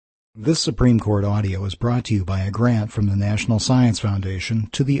This Supreme Court audio is brought to you by a grant from the National Science Foundation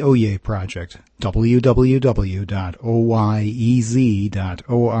to the OYE Project, www.oyez.org.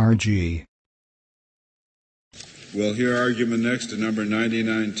 We'll hear argument next to number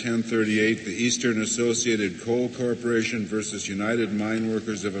 99-1038, the Eastern Associated Coal Corporation versus United Mine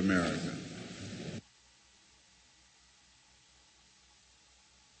Workers of America.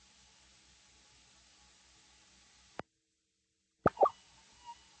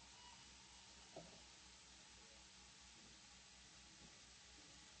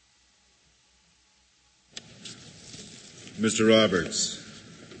 Mr. Roberts.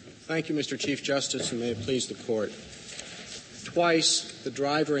 Thank you, Mr. Chief Justice, and may it please the Court. Twice, the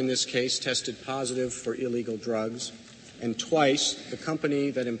driver in this case tested positive for illegal drugs, and twice, the company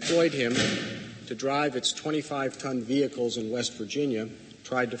that employed him to drive its 25-ton vehicles in West Virginia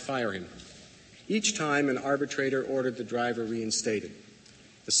tried to fire him. Each time, an arbitrator ordered the driver reinstated.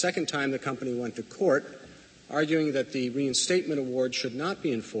 The second time, the company went to court, arguing that the reinstatement award should not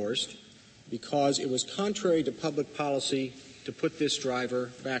be enforced because it was contrary to public policy to put this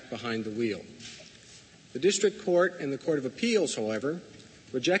driver back behind the wheel. The District Court and the Court of Appeals, however,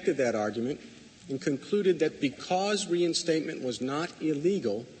 rejected that argument and concluded that because reinstatement was not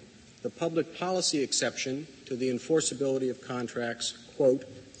illegal, the public policy exception to the enforceability of contracts, quote,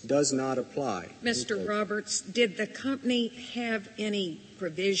 does not apply. Mr. Roberts, did the company have any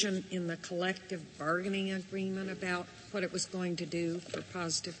provision in the collective bargaining agreement about what it was going to do for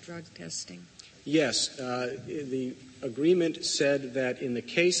positive drug testing? Yes. The agreement said that in the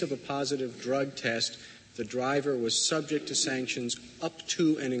case of a positive drug test, the driver was subject to sanctions up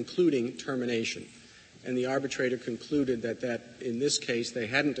to and including termination. And the arbitrator concluded that in this case they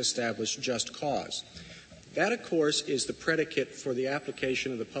hadn't established just cause. That, of course, is the predicate for the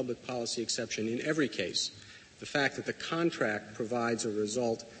application of the public policy exception in every case. The fact that the contract provides a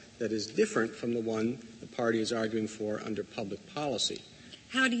result that is different from the one the party is arguing for under public policy.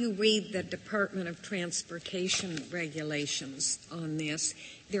 How do you read the Department of Transportation regulations on this?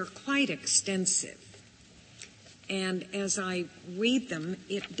 They're quite extensive. And as I read them,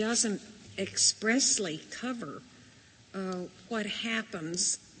 it doesn't expressly cover what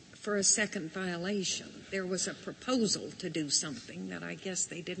happens for a second violation. There was a proposal to do something that I guess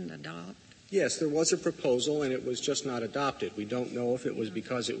they didn't adopt. Yes, there was a proposal, and it was just not adopted. We don't know if it was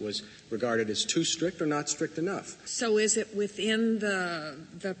because it was regarded as too strict or not strict enough. So is it within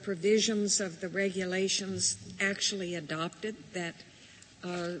the provisions of the regulations actually adopted that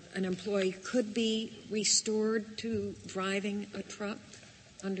an employee could be restored to driving a truck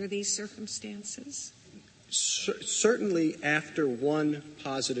under these circumstances? Certainly after one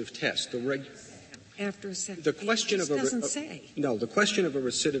positive test. After a second. The question it doesn't say. No, the question of a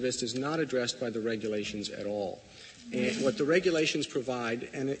recidivist is not addressed by the regulations at all. And what the regulations provide,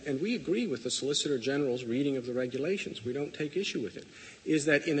 and we agree with the Solicitor General's reading of the regulations, we don't take issue with it, is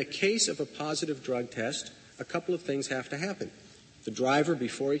that in a case of a positive drug test, a couple of things have to happen. The driver,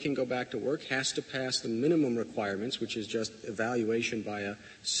 before he can go back to work, has to pass the minimum requirements, which is just evaluation by a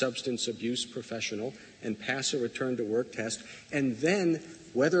substance abuse professional, and pass a return-to-work test. And then,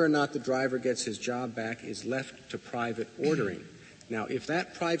 whether or not the driver gets his job back is left to private ordering. Now, if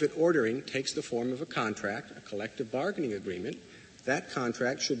that private ordering takes the form of a contract, a collective bargaining agreement, that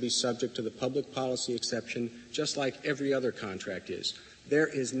contract should be subject to the public policy exception just like every other contract is. There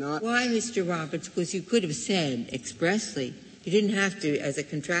is not... Why, Mr. Roberts? Because you could have said expressly you didn't have to, as a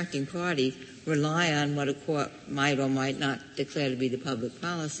contracting party, rely on what a court might or might not declare to be the public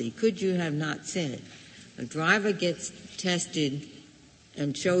policy. Could you have not said, a driver gets tested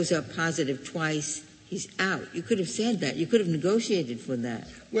and shows up positive twice, he's out? You could have said that. You could have negotiated for that.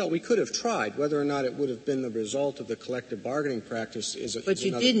 Well, we could have tried. Whether or not it would have been the result of the collective bargaining practice is another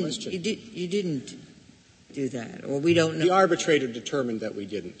question. But you didn't do that, or we don't know. The arbitrator determined that we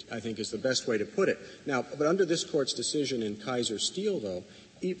didn't, I think is the best way to put it. Now, but under this Court's decision in Kaiser Steel, though,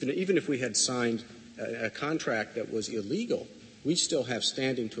 even if we had signed a contract that was illegal, we still have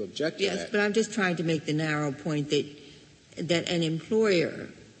standing to object to that. Yes, but I'm just trying to make the narrow point that an employer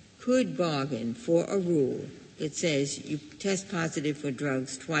could bargain for a rule that says you test positive for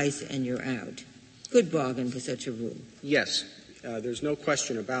drugs twice and you're out. Could bargain for such a rule. Yes. There's no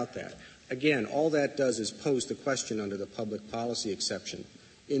question about that. Again, all that does is pose the question under the public policy exception.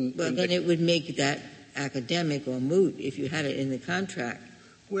 Then it would make that academic or moot if you had it in the contract.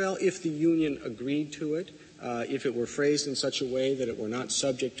 Well, if the union agreed to it, if it were phrased in such a way that it were not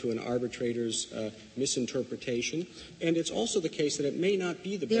subject to an arbitrator's misinterpretation. And it's also the case that it may not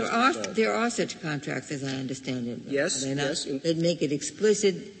be the best result. There are such contracts, as I understand it. Yes, yes. That make it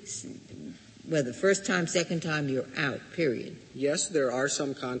explicit, whether first time, second time, you're out, period. Yes, there are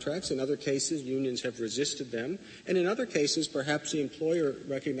some contracts. In other cases, unions have resisted them. And in other cases, perhaps the employer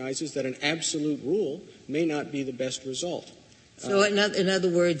recognizes that an absolute rule may not be the best result. So in other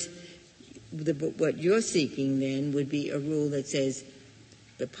words, what you're seeking then would be a rule that says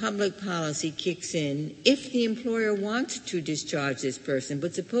the public policy kicks in if the employer wants to discharge this person.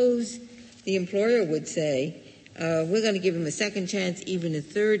 But suppose the employer would say, we're going to give him a second chance, even a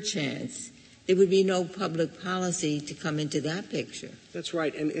third chance. There would be no public policy to come into that picture. That's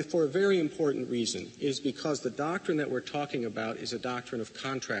right, and for a very important reason, is because the doctrine that we're talking about is a doctrine of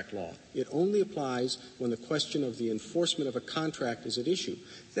contract law. It only applies when the question of the enforcement of a contract is at issue.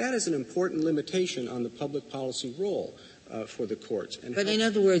 That is an important limitation on the public policy role for the courts. But in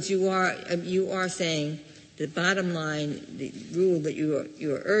other words, you are saying the bottom line, the rule that you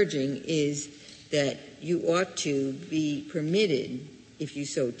are urging is that you ought to be permitted, if you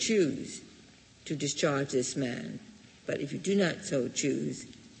so choose, to discharge this man. But if you do not so choose,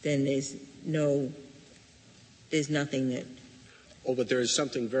 then there's nothing that... Oh, but there is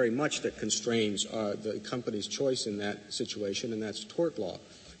something very much that constrains the company's choice in that situation, and that's tort law.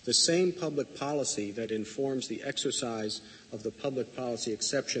 The same public policy that informs the exercise of the public policy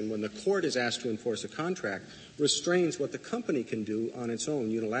exception when the court is asked to enforce a contract restrains what the company can do on its own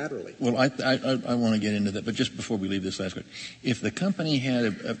unilaterally. Well, I want to get into that, but just before we leave this last question, if the company had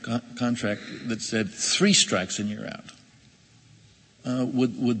a contract that said 3 strikes and you're out,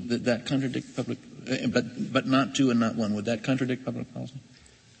 would that contradict public, but not 2 and not 1, would that contradict public policy?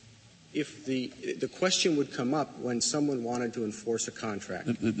 If the question would come up when someone wanted to enforce a contract.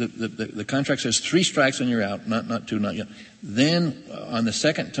 The contract says 3 strikes and you're out, not 2, not yet. Then on the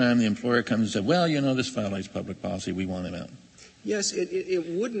second time the employer comes and says, well, this violates public policy, we want him out. Yes, it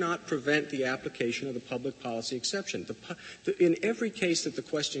would not prevent the application of the public policy exception. In every case that the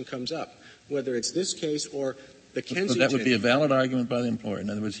question comes up, whether it's this case or the Kensington... So that would be a valid argument by the employer. In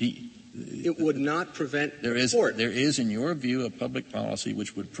other words, it would not prevent the court. There is, in your view, a public policy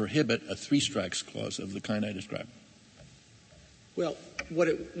which would prohibit a 3 strikes clause of the kind I described. Well, what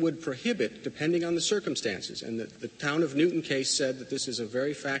it would prohibit, depending on the circumstances, and the Town of Newton case said that this is a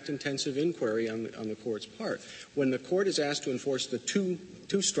very fact-intensive inquiry on the court's part. When the court is asked to enforce the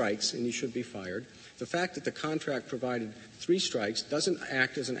two strikes and he should be fired, the fact that the contract provided 3 strikes doesn't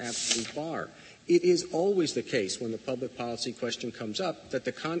act as an absolute bar. It is always the case when the public policy question comes up that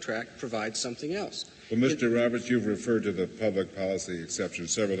the contract provides something else. Well, Mr. Roberts, you've referred to the public policy exception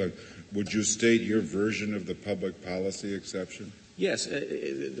several times. Would you state your version of the public policy exception? Yes.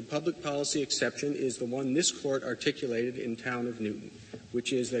 The public policy exception is the one this Court articulated in Town of Newton,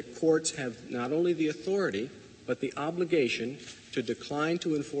 which is that courts have not only the authority but the obligation to decline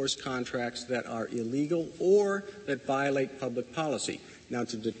to enforce contracts that are illegal or that violate public policy. Now,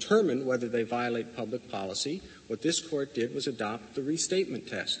 to determine whether they violate public policy, what this Court did was adopt the restatement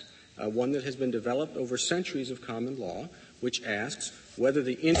test, one that has been developed over centuries of common law, which asks whether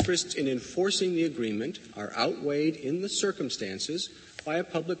the interests in enforcing the agreement are outweighed in the circumstances by a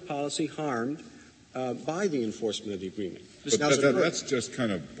public policy harmed by the enforcement of the agreement. But that's just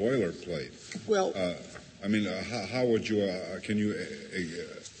kind of boilerplate. Well, how would you can you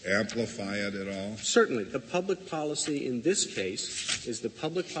amplify it at all? Certainly. The public policy in this case is the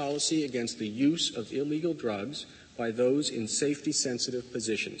public policy against the use of illegal drugs by those in safety-sensitive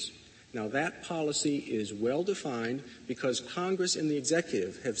positions. Now, that policy is well defined because Congress and the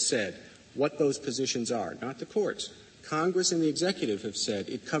executive have said what those positions are, not the courts. Congress and the executive have said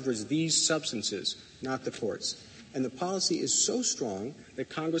it covers these substances, not the courts. And the policy is so strong that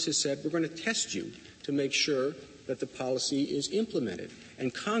Congress has said we're going to test you to make sure that the policy is implemented.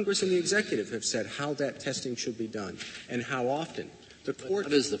 And Congress and the executive have said how that testing should be done and how often. The court.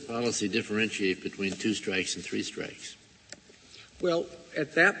 How does the policy differentiate between 2 strikes and 3 strikes? Well,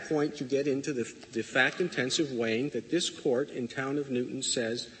 at that point, you get into the fact-intensive weighing that this Court in Town of Newton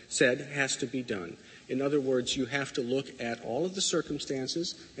said has to be done. In other words, you have to look at all of the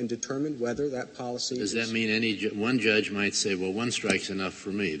circumstances and determine whether that policy Does that mean one judge might say, well, 1 strike's enough for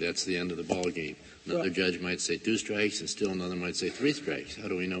me. That's the end of the ballgame. Another judge might say 2 strikes, and still another might say 3 strikes. How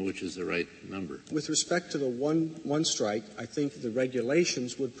do we know which is the right number? With respect to the one strike, I think the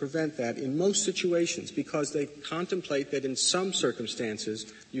regulations would prevent that in most situations because they contemplate that in some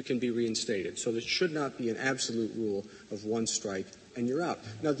circumstances you can be reinstated. So there should not be an absolute rule of 1 strike and you're out.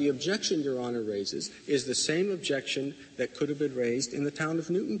 Now, the objection Your Honor raises is the same objection that could have been raised in the Town of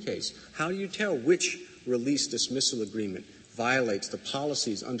Newton case. How do you tell which release dismissal agreement violates the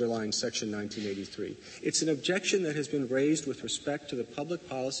policies underlying Section 1983. It's an objection that has been raised with respect to the public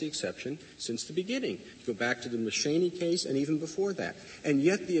policy exception since the beginning. Go back to the Mashaney case and even before that. And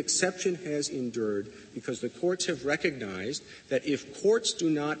yet the exception has endured because the courts have recognized that if courts do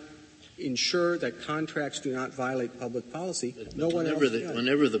not ensure that contracts do not violate public policy, no one else does.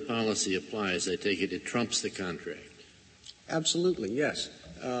 Whenever the policy applies, I take it trumps the contract. Absolutely, yes.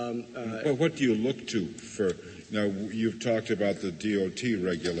 Well, what do you look to for? Now, you've talked about the DOT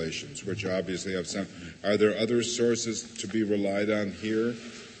regulations, which obviously have some. Are there other sources to be relied on here?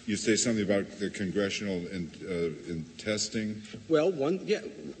 You say something about the congressional in testing. Well,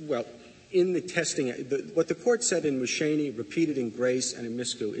 in the testing, what the court said in Mashaney, repeated in Grace and in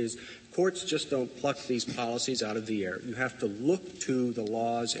Miscu, is courts just don't pluck these policies out of the air. You have to look to the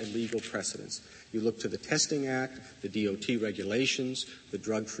laws and legal precedents. You look to the Testing Act, the DOT regulations, the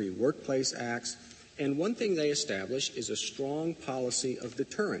Drug-Free Workplace Acts, and one thing they established is a strong policy of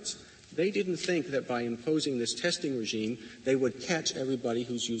deterrence. They didn't think that by imposing this testing regime, they would catch everybody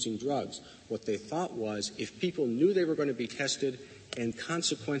who's using drugs. What they thought was if people knew they were going to be tested and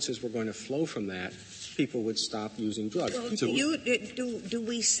consequences were going to flow from that, people would stop using drugs. Well, do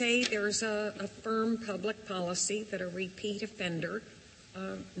we say there's a firm public policy that a repeat offender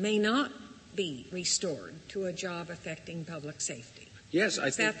may not be restored to a job affecting public safety? Yes,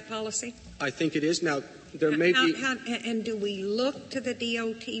 Is that the policy? I think it is. Now, there may be... And do we look to the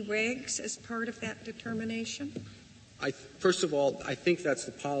DOT regs as part of that determination? First of all, I think that's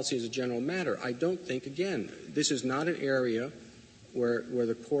the policy as a general matter. I don't think, again, this is not an area where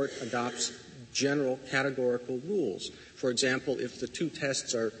the court adopts general categorical rules. For example, if the two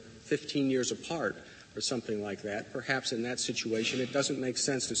tests are 15 years apart or something like that, perhaps in that situation it doesn't make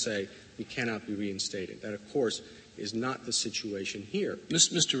sense to say you cannot be reinstated. That, of course, is not the situation here.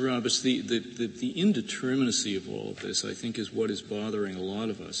 Mr. Roberts, the indeterminacy of all of this, I think, is what is bothering a lot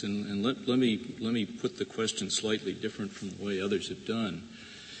of us. And let me put the question slightly different from the way others have done.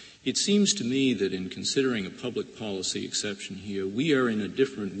 It seems to me that in considering a public policy exception here,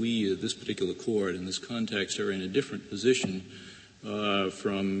 this particular court in this context are in a different position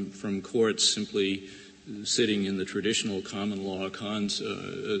from courts simply sitting in the traditional common law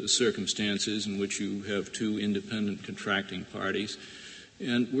circumstances in which you have two independent contracting parties.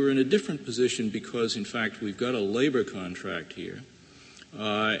 And we're in a different position because, in fact, we've got a labor contract here.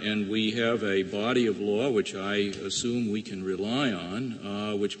 And we have a body of law which I assume we can rely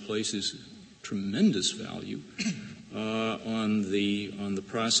on, which places tremendous value on the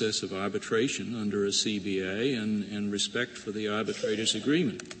process of arbitration under a CBA and respect for the arbitrator's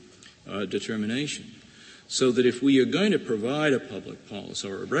agreement determination. So that if we are going to provide a public policy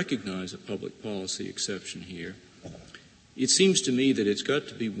or recognize a public policy exception here, it seems to me that it's got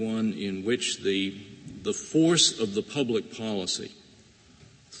to be one in which the force of the public policy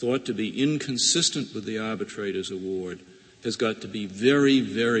thought to be inconsistent with the arbitrator's award has got to be very,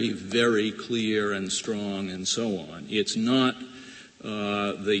 very, very clear and strong and so on. It's not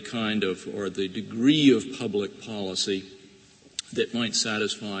the kind of or the degree of public policy that might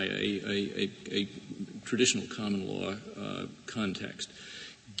satisfy a traditional common law context.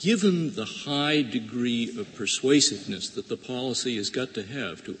 Given the high degree of persuasiveness that the policy has got to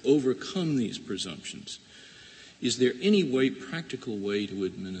have to overcome these presumptions, is there any practical way to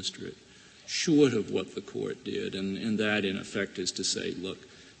administer it, short of what the court did? And that, in effect, is to say, look,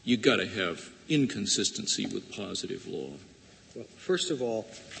 you've got to have inconsistency with positive law. Well, first of all,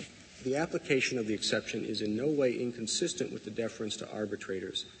 the application of the exception is in no way inconsistent with the deference to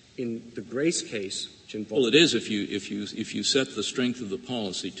arbitrators. In the Grace case, which involves... Well, it is if you set the strength of the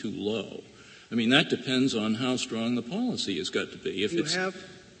policy too low. I mean, that depends on how strong the policy has got to be.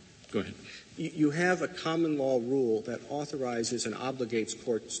 Go ahead. You have a common law rule that authorizes and obligates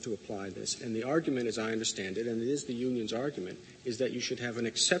courts to apply this. And the argument, as I understand it, and it is the union's argument, is that you should have an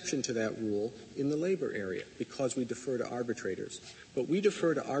exception to that rule in the labor area because we defer to arbitrators. But we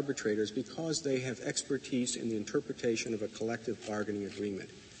defer to arbitrators because they have expertise in the interpretation of a collective bargaining agreement.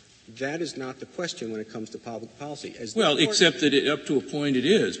 That is not the question when it comes to public policy. Except that up to a point it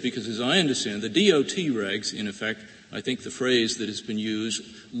is, because as I understand, the DOT regs, in effect, I think the phrase that has been used,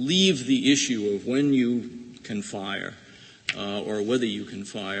 leave the issue of when you can fire or whether you can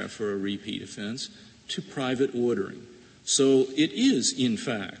fire for a repeat offense to private ordering. So it is, in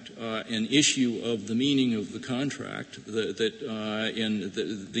fact, an issue of the meaning of the contract that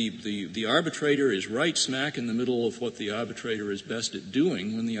the arbitrator is right smack in the middle of what the arbitrator is best at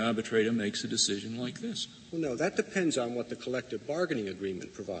doing when the arbitrator makes a decision like this. Well, no, that depends on what the collective bargaining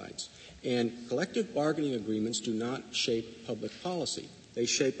agreement provides. And collective bargaining agreements do not shape public policy. They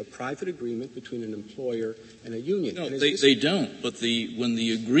shape a private agreement between an employer and a union. No, they don't. But when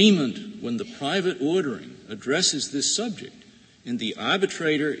the private ordering addresses this subject, and the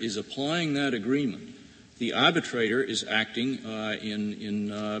arbitrator is applying that agreement, the arbitrator is acting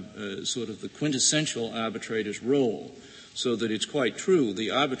in sort of the quintessential arbitrator's role, so that it's quite true.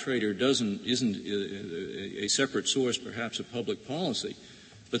 The arbitrator isn't a separate source, perhaps, of public policy,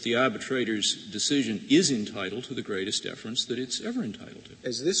 but the arbitrator's decision is entitled to the greatest deference that it's ever entitled to.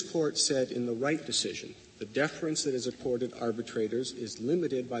 As this Court said in the Wright decision, the deference that is accorded arbitrators is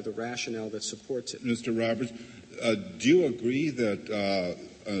limited by the rationale that supports it. Mr. Roberts, do you agree that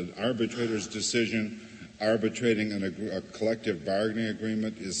an arbitrator's decision arbitrating a collective bargaining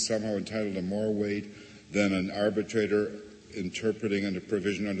agreement is somehow entitled to more weight than an arbitrator interpreting a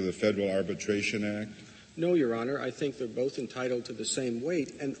provision under the Federal Arbitration Act? No, Your Honor. I think they're both entitled to the same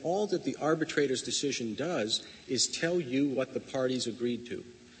weight, and all that the arbitrator's decision does is tell you what the parties agreed to.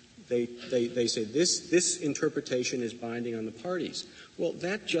 They say this interpretation is binding on the parties. Well,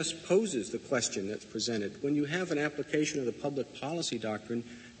 that just poses the question that's presented. When you have an application of the public policy doctrine,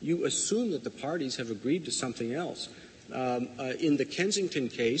 you assume that the parties have agreed to something else. In the Kensington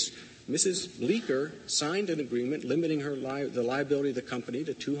case, Mrs. Bleecker signed an agreement limiting the liability of the company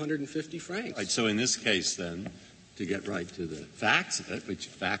to 250 francs. Right, so in this case, then, to get right to the facts of it, which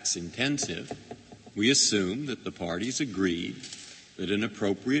facts intensive, we assume that the parties agreed that an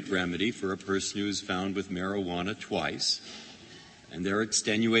appropriate remedy for a person who is found with marijuana twice and their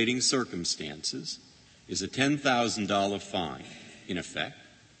extenuating circumstances is a $10,000 fine, in effect,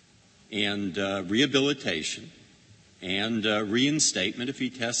 and rehabilitation and reinstatement if he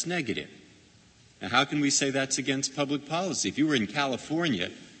tests negative. Now, how can we say that's against public policy? If you were in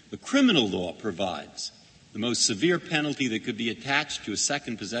California, the criminal law provides the most severe penalty that could be attached to a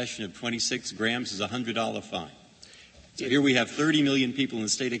second possession of 26 grams is a $100 fine. So here we have 30 million people in the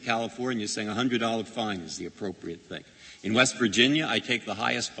state of California saying a $100 fine is the appropriate thing. In West Virginia, I take the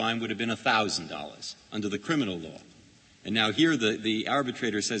highest fine would have been $1,000 under the criminal law. And now here the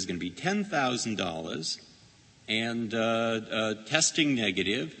arbitrator says it's going to be $10,000 and testing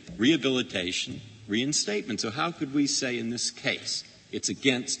negative, rehabilitation, reinstatement. So how could we say in this case it's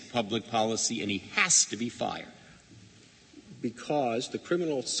against public policy and he has to be fired? Because the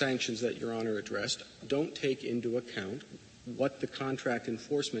criminal sanctions that Your Honor addressed don't take into account what the contract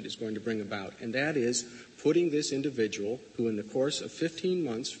enforcement is going to bring about, and that is putting this individual, who in the course of 15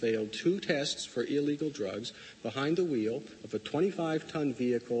 months failed 2 tests for illegal drugs, behind the wheel of a 25-ton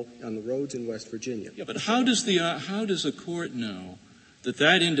vehicle on the roads in West Virginia. Yeah, but how does a court know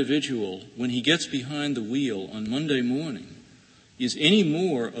that individual, when he gets behind the wheel on Monday morning, is any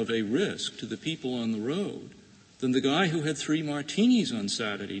more of a risk to the people on the road than the guy who had 3 martinis on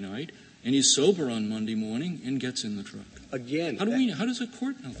Saturday night and is sober on Monday morning and gets in the truck? Again, how does a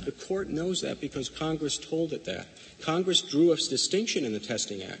court know that? The court knows that because Congress told it that. Congress drew a distinction in the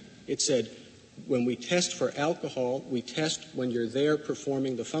Testing Act. It said, when we test for alcohol, we test when you're there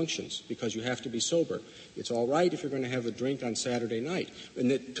performing the functions because you have to be sober. It's all right if you're going to have a drink on Saturday night.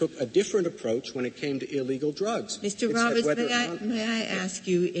 And it took a different approach when it came to illegal drugs. Mr. Roberts, may I ask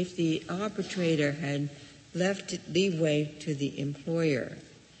you if the arbitrator had left leeway to the employer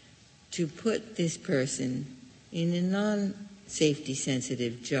to put this person in a non-safety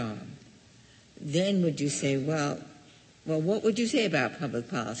sensitive job, then would you say, well, what would you say about public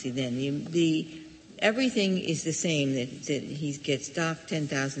policy then? Everything is the same, that he gets docked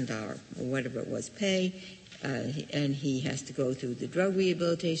 $10,000 or whatever it was pay, and he has to go through the drug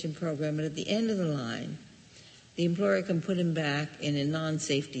rehabilitation program, and at the end of the line, the employer can put him back in a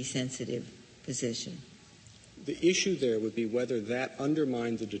non-safety sensitive position. The issue there would be whether that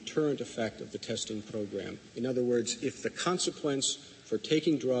undermined the deterrent effect of the testing program. In other words, if the consequence for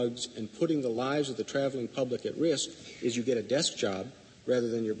taking drugs and putting the lives of the traveling public at risk is you get a desk job rather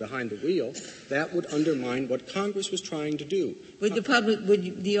than you're behind the wheel, that would undermine what Congress was trying to do. In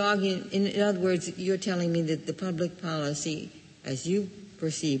other words, you're telling me that the public policy, as you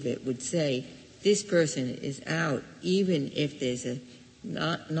perceive it, would say this person is out even if there's a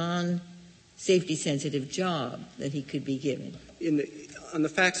non-safety sensitive job that he could be given. On the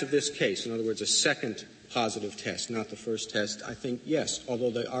facts of this case, in other words, a second positive test, not the first test, I think yes, although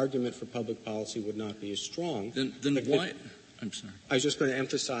the argument for public policy would not be as strong. Then why? I'm sorry. I was just going to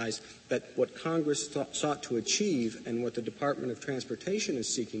emphasize that what Congress sought to achieve and what the Department of Transportation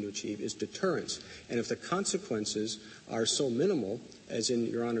is seeking to achieve is deterrence. And if the consequences are so minimal, as in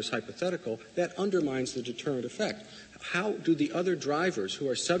Your Honor's hypothetical, that undermines the deterrent effect. How do the other drivers who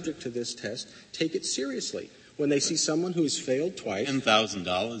are subject to this test take it seriously when they see someone who's failed twice?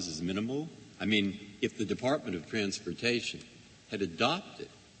 $10,000 is minimal. I mean, if the Department of Transportation had adopted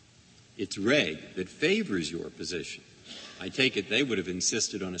its reg that favors your position, I take it they would have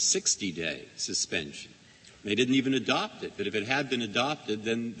insisted on a 60-day suspension. They didn't even adopt it, but if it had been adopted,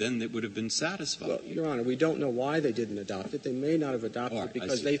 then it would have been satisfied. Well, Your Honor, we don't know why they didn't adopt it. They may not have adopted it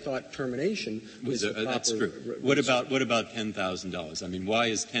because they thought termination was the proper. That's true. What about $10,000? I mean, why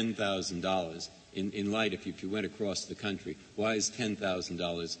is $10,000 in light if you went across the country? Why is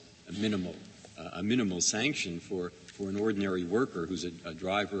 $10,000 a minimal sanction for an ordinary worker who's a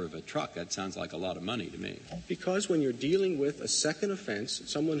driver of a truck? That sounds like a lot of money to me. Because when you're dealing with a second offense,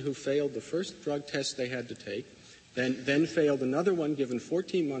 someone who failed the first drug test they had to take, then failed another one given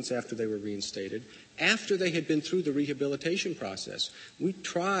 14 months after they were reinstated, after they had been through the rehabilitation process. We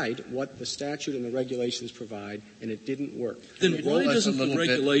tried what the statute and the regulations provide, and it didn't work. Then why doesn't the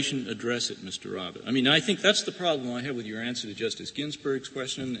regulation address it, Mr. Robert? I mean, I think that's the problem I have with your answer to Justice Ginsburg's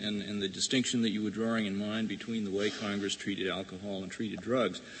question and the distinction that you were drawing in mind between the way Congress treated alcohol and treated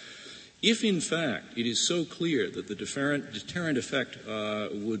drugs. If, in fact, it is so clear that the deterrent effect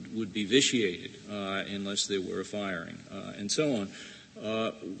would be vitiated unless there were a firing and so on,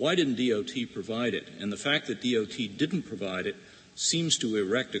 why didn't DOT provide it? And the fact that DOT didn't provide it seems to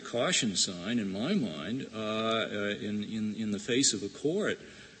erect a caution sign, in my mind, in the face of a court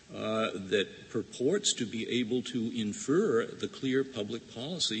that purports to be able to infer the clear public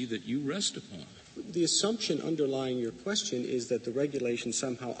policy that you rest upon. The assumption underlying your question is that the regulation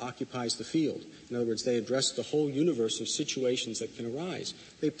somehow occupies the field. In other words, they address the whole universe of situations that can arise.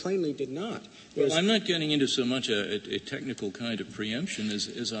 They plainly did not. Well, I'm not getting into so much a technical kind of preemption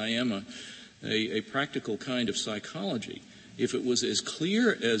as I am a practical kind of psychology. If it was as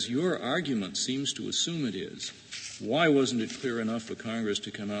clear as your argument seems to assume it is, why wasn't it clear enough for Congress to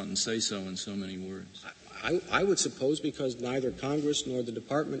come out and say so in so many words? I would suppose because neither Congress nor the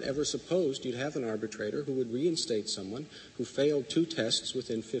Department ever supposed you'd have an arbitrator who would reinstate someone who failed 2 tests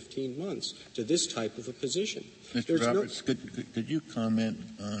within 15 months to this type of a position. Mr. Roberts, could you comment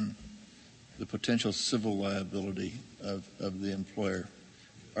on the potential civil liability of the employer?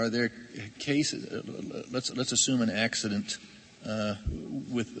 Are there cases, let's assume an accident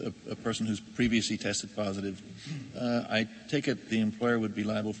with a person who's previously tested positive. I take it the employer would be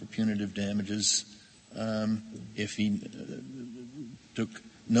liable for punitive damages if he took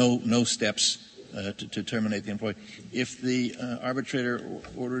no steps to terminate the employee. If the arbitrator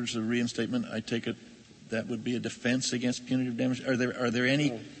orders a reinstatement, I take it that would be a defense against punitive damage. Are there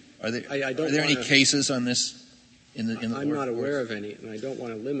any cases on this in the I'm not aware of any, and I don't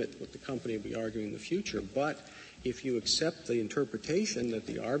want to limit what the company will be arguing in the future. But if you accept the interpretation that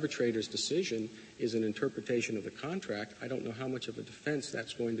the arbitrator's decision is an interpretation of the contract, I don't know how much of a defense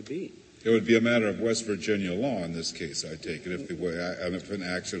that's going to be. It would be a matter of West Virginia law in this case, I take it, if an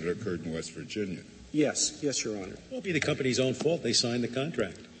accident occurred in West Virginia. Yes, Your Honor. Well, it'll be the company's own fault. They signed the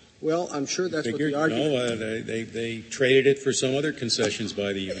contract. Well, I'm sure that's what the argument. No, they traded it for some other concessions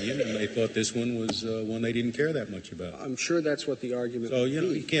by the union, and they thought this one was one they didn't care that much about. I'm sure that's what the argument So, would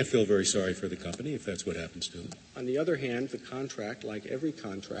be. you can't feel very sorry for the company if that's what happens to them. On the other hand, the contract, like every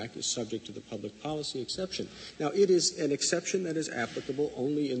contract, is subject to the public policy exception. Now, it is an exception that is applicable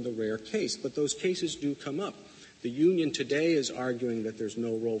only in the rare case, but those cases do come up. The union today is arguing that there's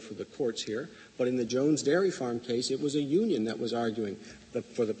no role for the courts here, but in the Jones Dairy Farm case, it was a union that was arguing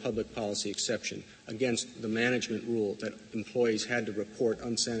for the public policy exception against the management rule that employees had to report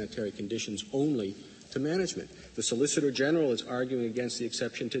unsanitary conditions only to management. The Solicitor General is arguing against the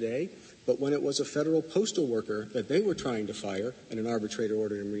exception today, but when it was a federal postal worker that they were trying to fire and an arbitrator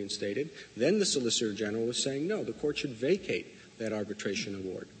ordered him reinstated, then the Solicitor General was saying, no, the court should vacate that arbitration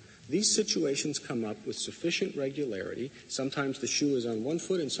award. These situations come up with sufficient regularity. Sometimes the shoe is on one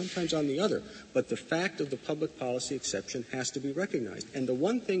foot and sometimes on the other. But the fact of the public policy exception has to be recognized. And the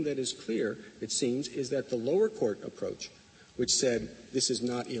one thing that is clear, it seems, is that the lower court approach, which said this is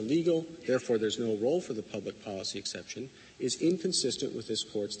not illegal, therefore there's no role for the public policy exception, is inconsistent with this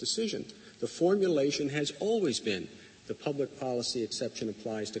court's decision. The formulation has always been the public policy exception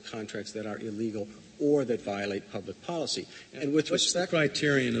applies to contracts that are illegal or that violate public policy. And with What's the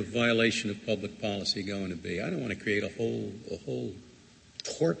criterion of violation of public policy going to be? I don't want to create a whole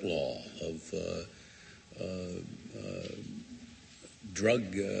tort law of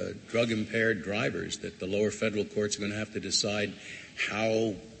drug-impaired drivers that the lower federal courts are going to have to decide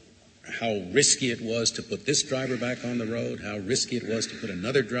how risky it was to put this driver back on the road, how risky it was to put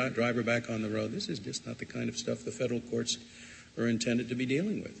another driver back on the road. This is just not the kind of stuff the federal courts are intended to be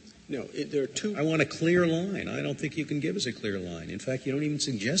dealing with. No, there are two. I want a clear line. I don't think you can give us a clear line. In fact, you don't even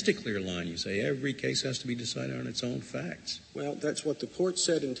suggest a clear line. You say every case has to be decided on its own facts. Well, that's what the court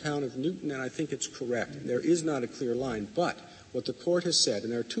said in Town of Newton, and I think it's correct. There is not a clear line. But what the court has said,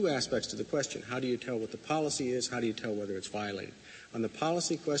 and there are two aspects to the question. How do you tell what the policy is? How do you tell whether it's violated? On the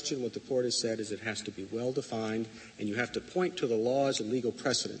policy question, what the court has said is it has to be well defined, and you have to point to the laws and legal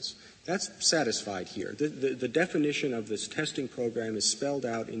precedents. That's satisfied here. The definition of this testing program is spelled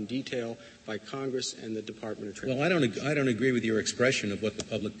out in detail by Congress and the Department of Transportation. Well, I don't agree with your expression of what the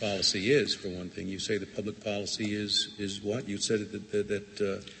public policy is, for one thing. You say the public policy is what? You said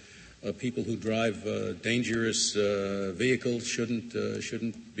that people who drive dangerous vehicles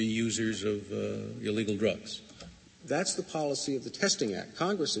shouldn't be users of illegal drugs. That's the policy of the Testing Act.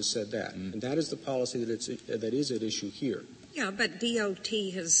 Congress has said that, and that is the policy that is at issue here. Yeah, but DOT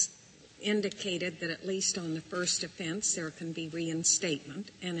has indicated that at least on the first offense there can be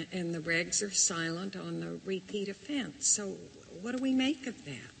reinstatement, and the regs are silent on the repeat offense. So what do we make of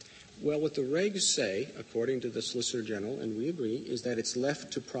that? Well, what the regs say, according to the Solicitor General, and we agree, is that it's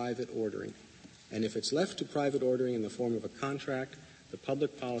left to private ordering. And if it's left to private ordering in the form of a contract, the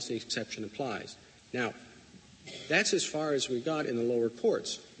public policy exception applies. Now, that's as far as we got in the lower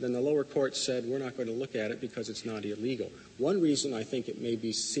courts. Then the lower courts said, we're not going to look at it because it's not illegal. One reason I think it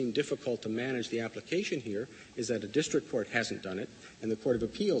may seem difficult to manage the application here is that a district court hasn't done it, and the Court of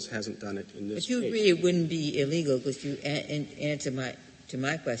Appeals hasn't done it in this case. But you agree it wouldn't be illegal because you answer to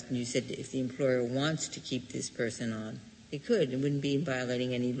my question. You said that if the employer wants to keep this person on, it could. It wouldn't be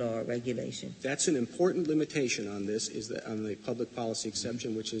violating any law or regulation. That's an important limitation on this, on the public policy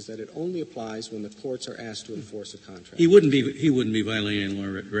exception, which is that it only applies when the courts are asked to enforce a contract. He wouldn't be violating any law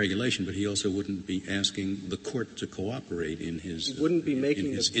or regulation, but he also wouldn't be asking the court to cooperate in his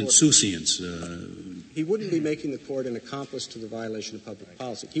insouciance. He wouldn't be making the court an accomplice to the violation of public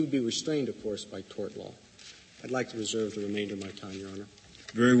policy. He would be restrained, of course, by tort law. I'd like to reserve the remainder of my time, Your Honor.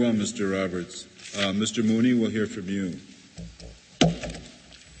 Very well, Mr. Roberts. Mr. Mooney, we'll hear from you.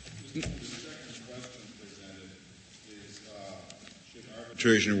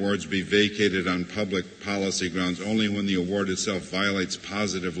 Arbitration awards be vacated on public policy grounds only when the award itself violates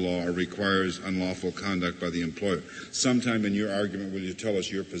positive law or requires unlawful conduct by the employer. Sometime in your argument, will you tell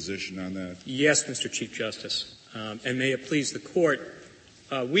us your position on that? Yes, Mr. Chief Justice, and may it please the Court.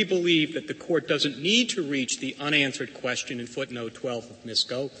 We believe that the Court doesn't need to reach the unanswered question in footnote 12 of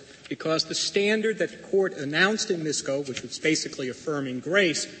MISCO because the standard that the Court announced in MISCO, which was basically affirming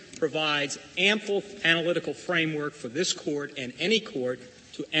grace, provides ample analytical framework for this Court and any court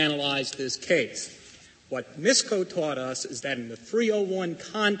to analyze this case. What MISCO taught us is that in the 301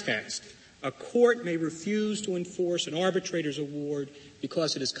 context, a court may refuse to enforce an arbitrator's award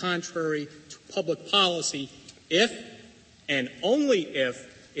because it is contrary to public policy if and only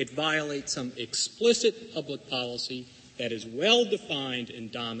if it violates some explicit public policy that is well defined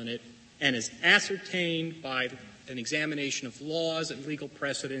and dominant and is ascertained by an examination of laws and legal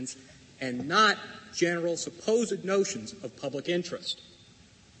precedents and not general supposed notions of public interest.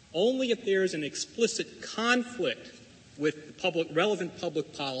 Only if there is an explicit conflict with relevant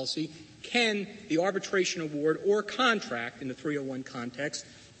public policy can the arbitration award or contract in the 301 context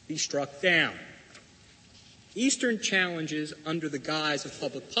be struck down. Eastern challenges under the guise of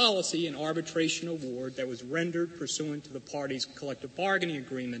public policy an arbitration award that was rendered pursuant to the parties' collective bargaining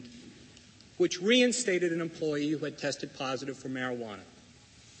agreement, which reinstated an employee who had tested positive for marijuana.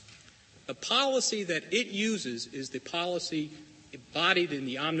 The policy that it uses is the policy embodied in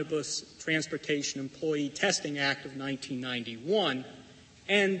the Omnibus Transportation Employee Testing Act of 1991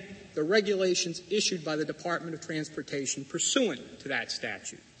 and the regulations issued by the Department of Transportation pursuant to that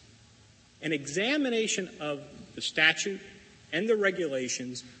statute. An examination of the statute and the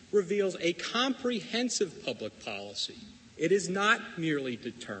regulations reveals a comprehensive public policy. It is not merely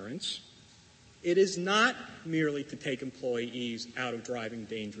deterrence. It is not merely to take employees out of driving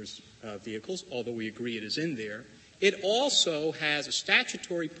dangerous vehicles, although we agree it is in there. It also has a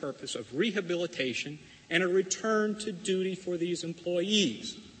statutory purpose of rehabilitation and a return to duty for these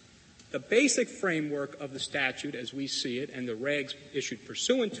employees. The basic framework of the statute as we see it and the regs issued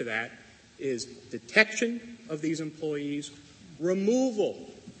pursuant to that is detection of these employees, removal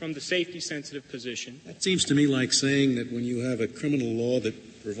from the safety-sensitive position. That seems to me like saying that when you have a criminal law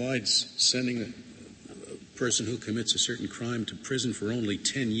that provides sending a person who commits a certain crime to prison for only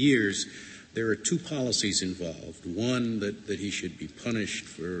 10 years, there are two policies involved. One, that he should be punished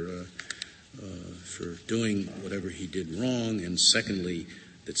for doing whatever he did wrong, and secondly,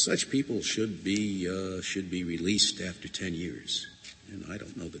 that such people should be released after 10 years. And I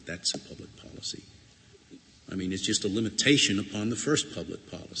don't know that that's a public policy. I mean, it's just a limitation upon the first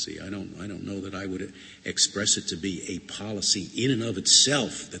public policy. I don't know that I would express it to be a policy in and of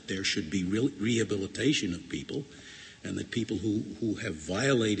itself that there should be rehabilitation of people and that people who have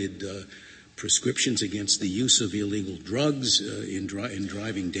violated prescriptions against the use of illegal drugs in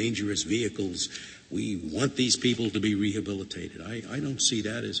driving dangerous vehicles. We want these people to be rehabilitated. I don't see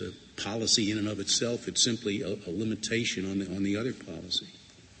that as a policy in and of itself. It's simply a limitation on the other policy.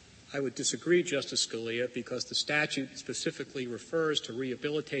 I would disagree, Justice Scalia, because the statute specifically refers to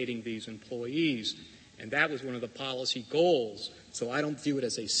rehabilitating these employees, and that was one of the policy goals. So I don't view it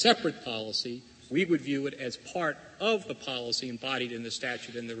as a separate policy. We would view it as part of the policy embodied in the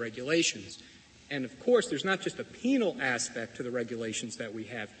statute and the regulations. And, of course, there's not just a penal aspect to the regulations that we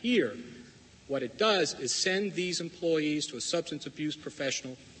have here. What it does is send these employees to a substance abuse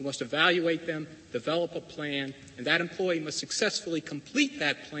professional who must evaluate them, develop a plan, and that employee must successfully complete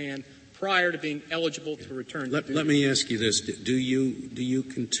that plan prior to being eligible to return to duty. Let me ask you this. Do you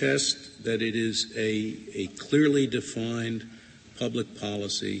contest that it is a clearly defined public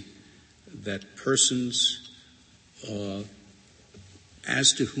policy that persons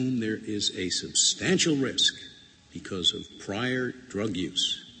as to whom there is a substantial risk because of prior drug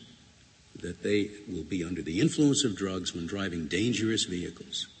use, that they will be under the influence of drugs when driving dangerous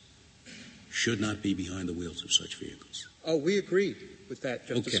vehicles, should not be behind the wheels of such vehicles? Oh, we agree with that,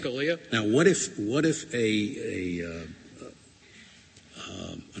 Justice Scalia. Now, what if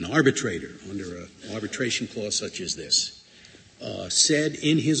an arbitrator under an arbitration clause such as this said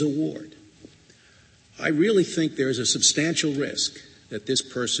in his award, I really think there is a substantial risk that this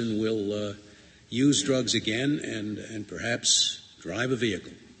person will use drugs again and perhaps drive a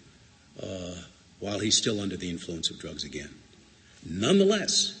vehicle while he's still under the influence of drugs again.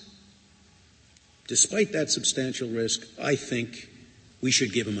 Nonetheless, despite that substantial risk, I think we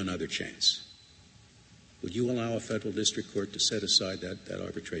should give him another chance. Would you allow a federal district court to set aside that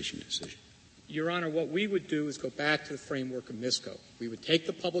arbitration decision? Your Honor, what we would do is go back to the framework of MISCO. We would take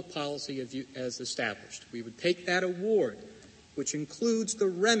the public policy as established. We would take that award, which includes the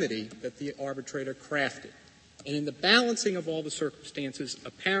remedy that the arbitrator crafted. And in the balancing of all the circumstances,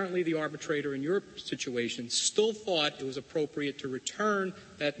 apparently the arbitrator in your situation still thought it was appropriate to return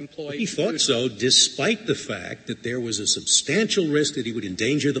that employee. He thought so, despite the fact that there was a substantial risk that he would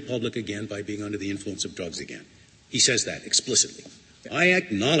endanger the public again by being under the influence of drugs again. He says that explicitly. Yeah. I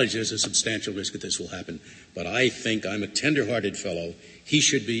acknowledge there's a substantial risk that this will happen, but I think I'm a tender-hearted fellow. He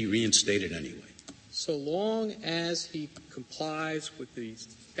should be reinstated anyway. So long as he complies with the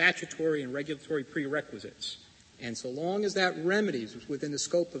statutory and regulatory prerequisites, and so long as that remedy is within the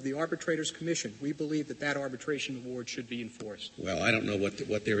scope of the arbitrator's commission, we believe that arbitration award should be enforced. Well, I don't know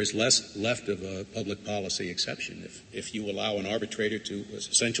what there is left of a public policy exception if you allow an arbitrator to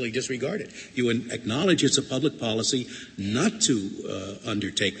essentially disregard it. You acknowledge it's a public policy not to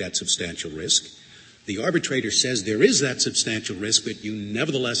undertake that substantial risk. The arbitrator says there is that substantial risk, but you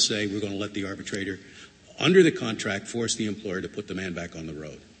nevertheless say we're going to let the arbitrator, under the contract, force the employer to put the man back on the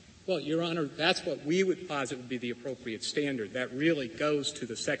road. Well, Your Honor, that's what we would posit would be the appropriate standard. That really goes to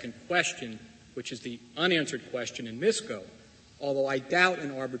the second question, which is the unanswered question in MISCO. Although I doubt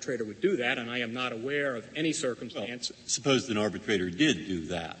an arbitrator would do that, and I am not aware of any circumstance. Well, suppose an arbitrator did do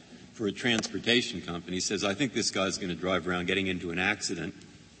that for a transportation company. He says, I think this guy's going to drive around getting into an accident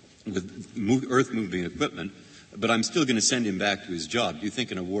with earth-moving equipment, but I'm still going to send him back to his job. Do you think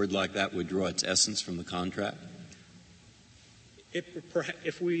an award like that would draw its essence from the contract?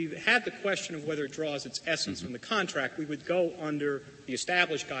 If we had the question of whether it draws its essence from the contract, we would go under the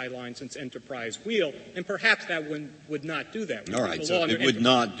established guidelines since Enterprise Wheel, and perhaps that would not do that. All right, so it would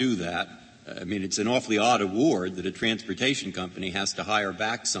not do that. I mean, it's an awfully odd award that a transportation company has to hire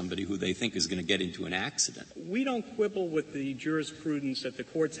back somebody who they think is going to get into an accident. We don't quibble with the jurisprudence that the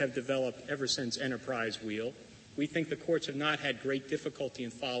courts have developed ever since Enterprise Wheel. We think the courts have not had great difficulty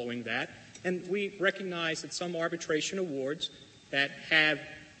in following that, and we recognize that some arbitration awards that have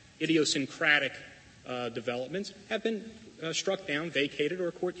idiosyncratic developments have been struck down, vacated, or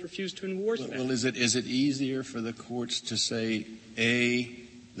courts refuse to enforce them. Well, is it easier for the courts to say, A,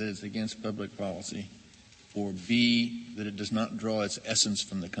 that it's against public policy, or B, that it does not draw its essence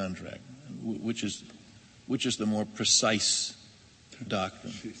from the contract? Which is the more precise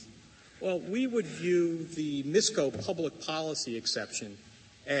doctrine? Well, we would view the MISCO public policy exception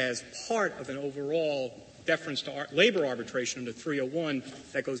as part of an overall deference to labor arbitration under 301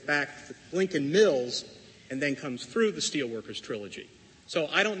 that goes back to Lincoln Mills and then comes through the Steelworkers Trilogy. So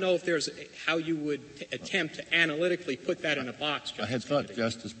I don't know if there's how you would attempt to analytically put that in a box. I had thought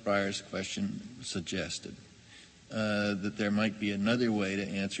Justice Breyer's question suggested that there might be another way to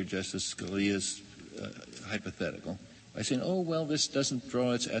answer Justice Scalia's hypothetical by saying, oh, well, this doesn't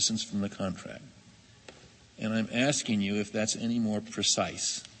draw its essence from the contract. And I'm asking you if that's any more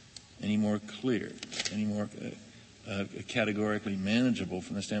precise, any more clear, any more categorically manageable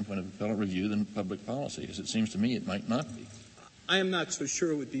from the standpoint of appellate review than public policy. As it seems to me, it might not be. I am not so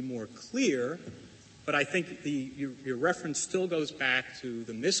sure it would be more clear, but I think your reference still goes back to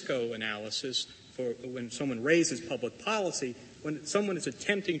the MISCO analysis for when someone raises public policy, when someone is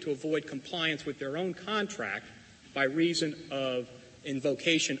attempting to avoid compliance with their own contract by reason of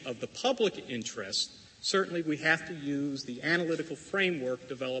invocation of the public interest. Certainly we have to use the analytical framework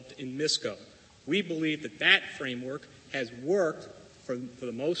developed in MISCO. We believe that that framework has worked for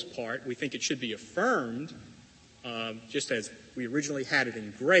the most part. We think it should be affirmed, just as we originally had it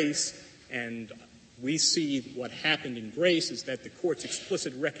in Grace, and we see what happened in Grace is that the Court's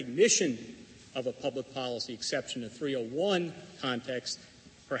explicit recognition of a public policy exception in 301 context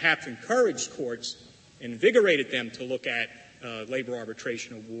perhaps encouraged courts, invigorated them to look at labor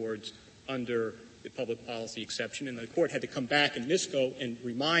arbitration awards under the public policy exception, and the Court had to come back in MISCO and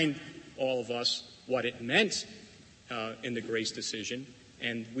remind all of us what it meant in the Grace decision,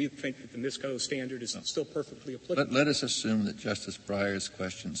 and we think that the MISCO standard is still perfectly applicable. Let us assume that Justice Breyer's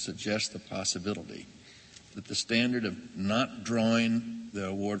question suggests the possibility that the standard of not drawing the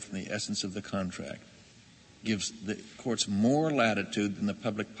award from the essence of the contract gives the courts more latitude than the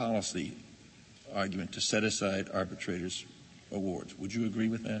public policy argument to set aside arbitrators' awards. Would you agree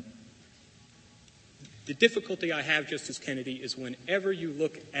with that? The difficulty I have, Justice Kennedy, is whenever you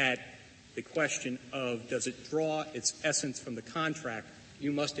look at the question of does it draw its essence from the contract,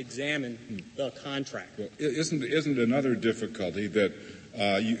 you must examine the contract. Well, isn't another difficulty that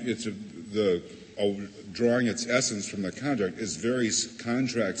drawing its essence from the contract is very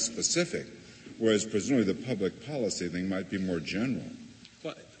contract specific, whereas presumably the public policy thing might be more general.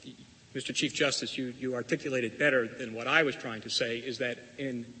 Well, Mr. Chief Justice, you articulated better than what I was trying to say, is that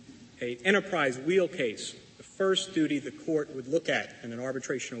in an enterprise wheel case, the first duty the court would look at in an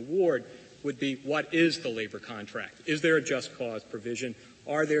arbitration award would be what is the labor contract? Is there a just cause provision?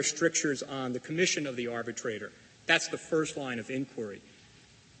 Are there strictures on the commission of the arbitrator? That's the first line of inquiry.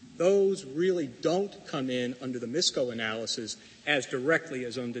 Those really don't come in under the MISCO analysis as directly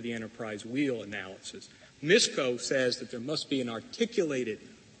as under the enterprise wheel analysis. MISCO says that there must be an articulated,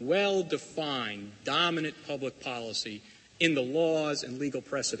 well-defined, dominant public policy in the laws and legal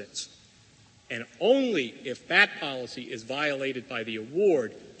precedents. And only if that policy is violated by the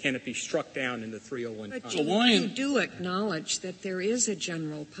award can it be struck down in the 301 But you do acknowledge that there is a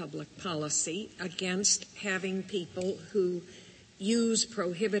general public policy against having people who use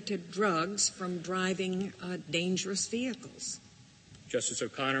prohibited drugs from driving dangerous vehicles. Justice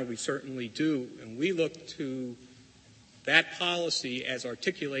O'Connor, we certainly do, and we look to that policy as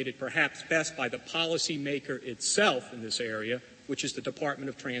articulated perhaps best by the policymaker itself in this area, which is the Department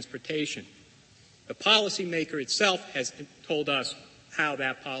of Transportation. The policymaker itself has told us how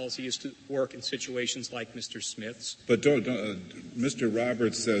that policy is to work in situations like Mr. Smith's. But Mr.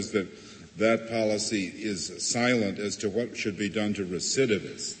 Roberts says that policy is silent as to what should be done to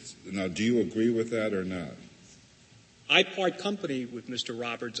recidivists. Now, do you agree with that or not? I part company with Mr.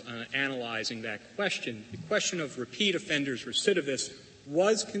 Roberts on analyzing that question. The question of repeat offenders, recidivists,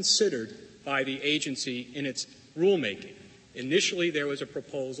 was considered by the agency in its rulemaking. Initially, there was a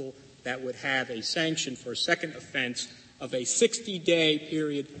proposal that would have a sanction for a second offense of a 60-day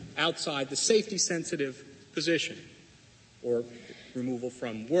period outside the safety-sensitive position or removal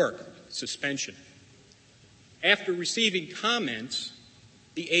from work, suspension. After receiving comments,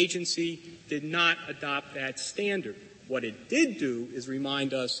 the agency did not adopt that standard. What it did do is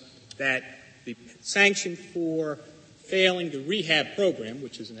remind us that the sanction for failing the rehab program,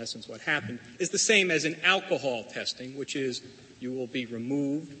 which is in essence what happened, is the same as in alcohol testing, which is you will be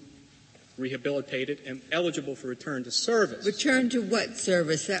removed, rehabilitated, and eligible for return to service. Return to what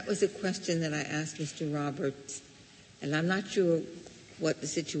service? That was a question that I asked Mr. Roberts, and I'm not sure what the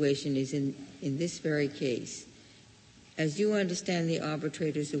situation is in this very case. As you understand the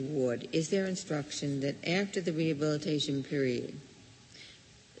arbitrator's award, is there instruction that after the rehabilitation period,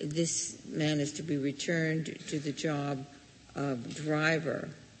 this man is to be returned to the job of driver,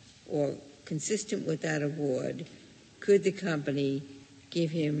 or consistent with that award, could the company give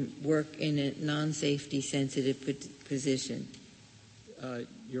him work in a non-safety sensitive position?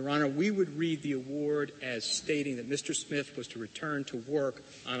 Your Honor, we would read the award as stating that Mr. Smith was to return to work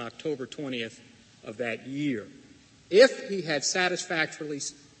on October 20th of that year. If he had satisfactorily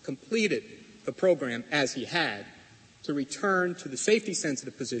completed the program as he had, to return to the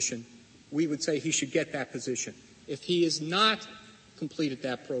safety-sensitive position, we would say he should get that position. If he has not completed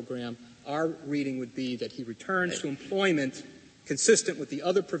that program, our reading would be that he returns to employment consistent with the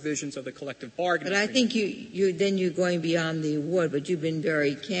other provisions of the collective bargaining agreement. But I think you're going beyond the award, but you've been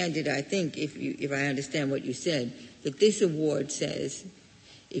very candid, I think, if I understand what you said, that this award says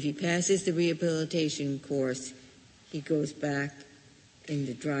if he passes the rehabilitation course, he goes back in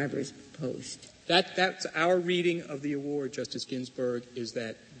the driver's post. That's our reading of the award, Justice Ginsburg, is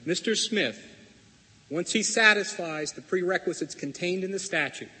that Mr. Smith, once he satisfies the prerequisites contained in the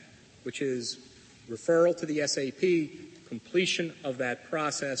statute, which is referral to the SAP, completion of that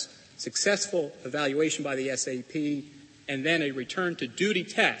process, successful evaluation by the SAP, and then a return to duty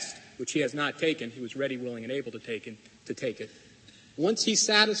test, which he has not taken. He was ready, willing, and able to take it. Once he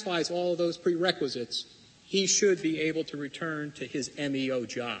satisfies all of those prerequisites, he should be able to return to his MEO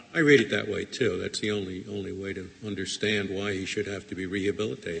job. I read it that way, too. That's the only way to understand why he should have to be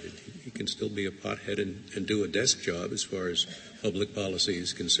rehabilitated. He can still be a pothead and do a desk job as far as public policy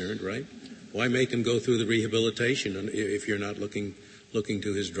is concerned, right? Why make him go through the rehabilitation if you're not looking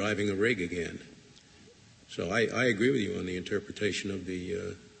to his driving a rig again? So I agree with you on the interpretation of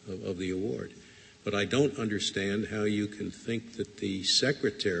the award. But I don't understand how you can think that the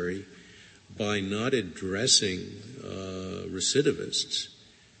Secretary, by not addressing recidivists,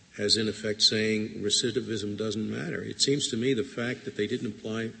 has in effect saying recidivism doesn't matter. It seems to me the fact that they didn't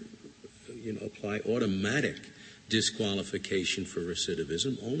apply automatic disqualification for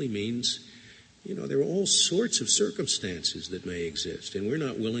recidivism only means, there are all sorts of circumstances that may exist, and we're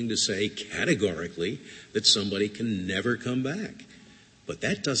not willing to say categorically that somebody can never come back. But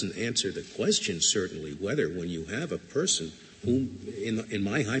that doesn't answer the question, certainly, whether when you have a person whom, in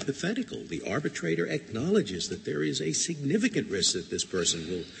my hypothetical, the arbitrator acknowledges that there is a significant risk that this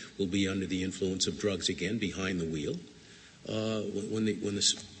person will be under the influence of drugs again behind the wheel. When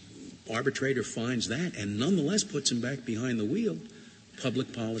the arbitrator finds that and nonetheless puts him back behind the wheel,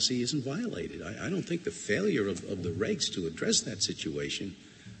 public policy isn't violated. I don't think the failure of the regs to address that situation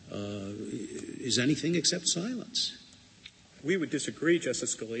is anything except silence. We would disagree,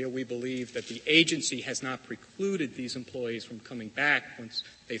 Justice Scalia. We believe that the agency has not precluded these employees from coming back once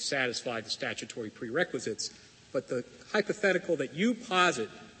they've satisfied the statutory prerequisites. But the hypothetical that you posit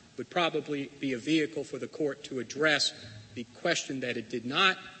would probably be a vehicle for the court to address the question that it did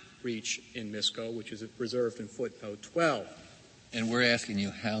not reach in MISCO, which is reserved in footnote 12. And we're asking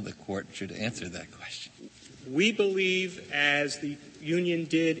you how the court should answer that question. We believe, as the union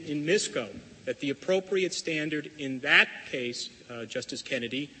did in MISCO, that the appropriate standard in that case, Justice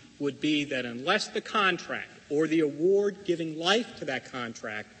Kennedy, would be that unless the contract or the award giving life to that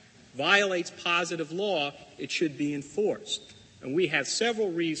contract violates positive law, it should be enforced. And we have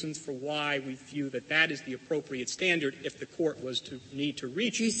several reasons for why we view that that is the appropriate standard if the court was to need to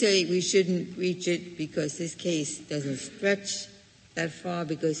reach it. You say we shouldn't reach it because this case doesn't stretch that far,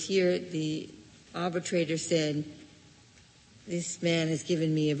 because here the arbitrator said, this man has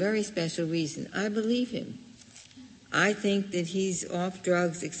given me a very special reason. I believe him. I think that he's off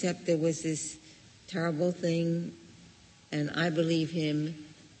drugs, except there was this terrible thing, and I believe him,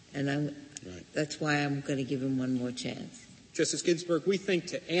 and that's why I'm going to give him one more chance. Justice Ginsburg, we think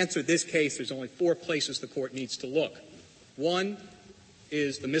to answer this case, there's only 4 places the court needs to look. One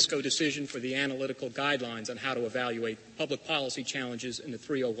is the MISCO decision for the analytical guidelines on how to evaluate public policy challenges in the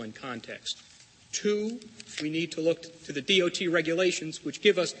 301 context. 2, we need to look to the DOT regulations, which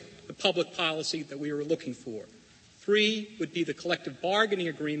give us the public policy that we were looking for. 3 would be the collective bargaining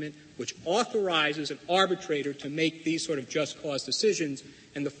agreement, which authorizes an arbitrator to make these sort of just cause decisions.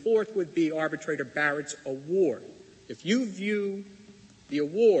 And the 4th would be Arbitrator Barrett's award. If you view the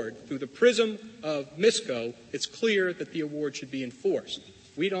award through the prism of MISCO, it's clear that the award should be enforced.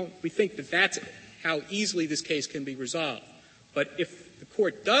 We think that that's how easily this case can be resolved. But if the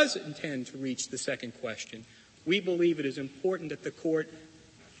court does intend to reach the second question, we believe it is important that the court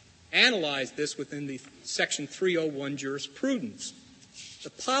analyze this within the Section 301 jurisprudence. The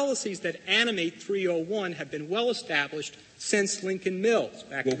policies that animate 301 have been well established since Lincoln Mills.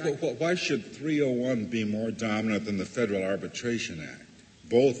 Why should 301 be more dominant than the Federal Arbitration Act?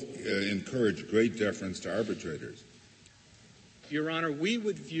 Both encourage great deference to arbitrators. Your Honor, we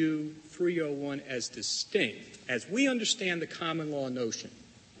would view 301 as distinct. As we understand the common law notion,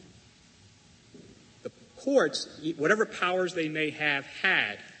 the courts, whatever powers they may have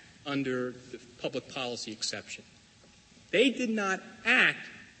had under the public policy exception, they did not act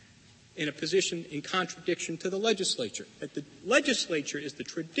in a position in contradiction to the legislature. That the legislature is the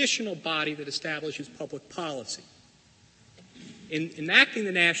traditional body that establishes public policy. In enacting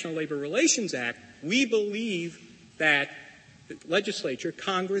the National Labor Relations Act, we believe that the legislature,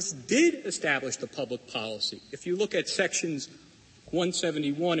 Congress, did establish the public policy. If you look at sections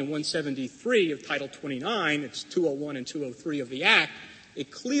 171 and 173 of Title 29, it's 201 and 203 of the Act,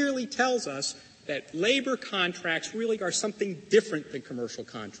 it clearly tells us that labor contracts really are something different than commercial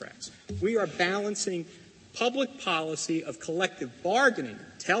contracts. We are balancing public policy of collective bargaining,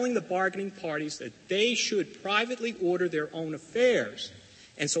 telling the bargaining parties that they should privately order their own affairs.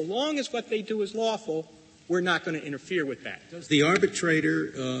 And so long as what they do is lawful, we're not going to interfere with that. Does the arbitrator,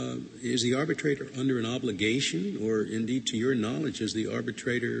 is the arbitrator under an obligation, or indeed to your knowledge, is the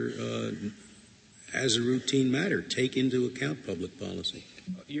arbitrator, as a routine matter, take into account public policy?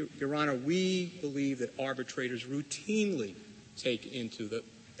 Your Honor, we believe that arbitrators routinely take into the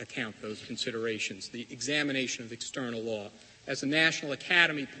account those considerations, the examination of external law. As the National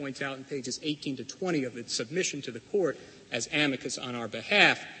Academy points out in pages 18 to 20 of its submission to the Court as amicus on our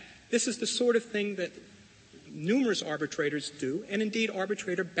behalf, this is the sort of thing that numerous arbitrators do, and indeed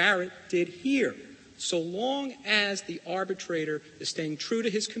arbitrator Barrett did here. So long as the arbitrator is staying true to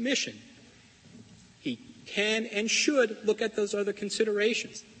his commission, he can and should look at those other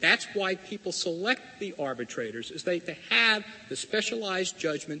considerations. That's why people select the arbitrators, is to have the specialized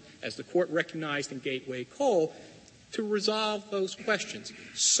judgment, as the Court recognized in Gateway Coal, to resolve those questions.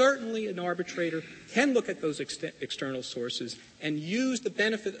 Certainly an arbitrator can look at those external sources and use the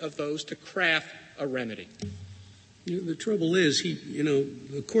benefit of those to craft a remedy. The trouble is,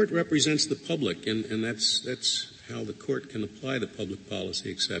 the Court represents the public, and that's how the Court can apply the public policy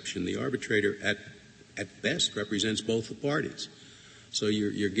exception. The arbitrator, at best, represents both the parties. So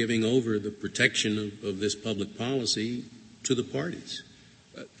you're giving over the protection of this public policy to the parties.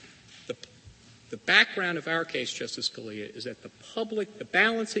 The background of our case, Justice Scalia, is that the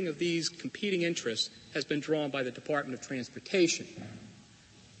balancing of these competing interests has been drawn by the Department of Transportation.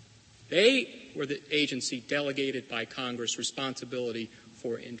 They were the agency delegated by Congress responsibility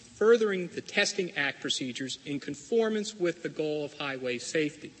for furthering the Testing Act procedures in conformance with the goal of highway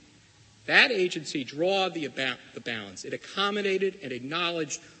safety. That agency drew the balance. It accommodated and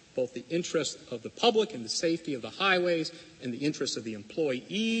acknowledged both the interests of the public and the safety of the highways and the interests of the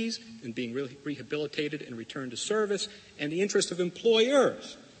employees in being rehabilitated and returned to service and the interest of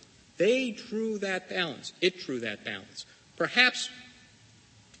employers. They drew that balance. It drew that balance. Perhaps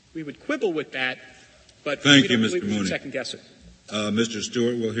we would quibble with that, but Thank we don't you, believe Mr. we should Mooney. second guess it. Mr.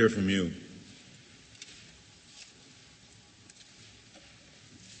 Stewart, we'll hear from you.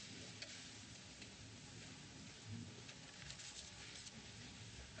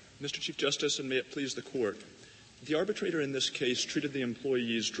 Mr. Chief Justice, and may it please the Court, the arbitrator in this case treated the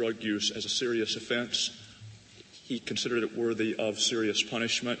employee's drug use as a serious offense. He considered it worthy of serious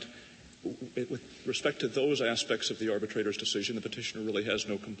punishment. With respect to those aspects of the arbitrator's decision, the petitioner really has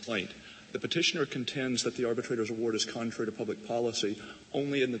no complaint. The petitioner contends that the arbitrator's award is contrary to public policy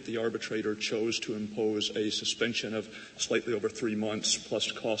only in that the arbitrator chose to impose a suspension of slightly over 3 months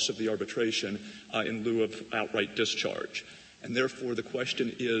plus costs of the arbitration in lieu of outright discharge. And therefore, the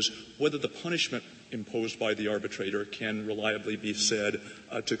question is whether the punishment imposed by the arbitrator can reliably be said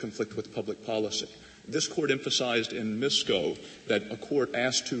to conflict with public policy. This Court emphasized in Misko that a court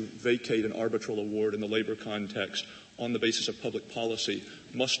asked to vacate an arbitral award in the labor context on the basis of public policy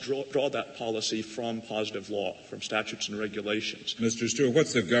must draw that policy from positive law, from statutes and regulations. Mr. Stewart,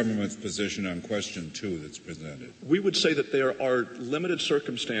 what's the government's position on question 2 that's presented? We would say that there are limited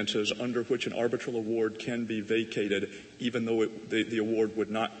circumstances under which an arbitral award can be vacated, even though the award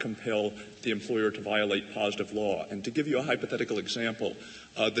would not compel the employer to violate positive law. And to give you a hypothetical example,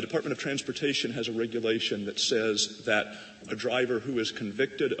 the Department of Transportation has a regulation that says that a driver who is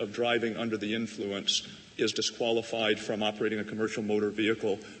convicted of driving under the influence is disqualified from operating a commercial motor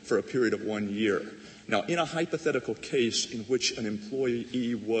vehicle for a period of 1 year. Now, in a hypothetical case in which an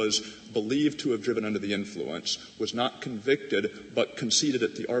employee was believed to have driven under the influence, was not convicted, but conceded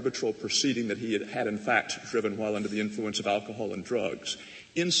at the arbitral proceeding that he had in fact driven while under the influence of alcohol and drugs,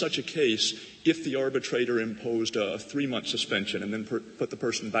 in such a case, if the arbitrator imposed a 3-month suspension and then put the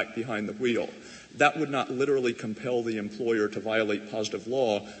person back behind the wheel, that would not literally compel the employer to violate positive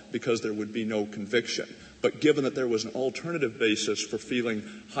law because there would be no conviction. But given that there was an alternative basis for feeling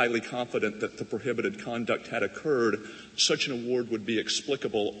highly confident that the prohibited conduct had occurred, such an award would be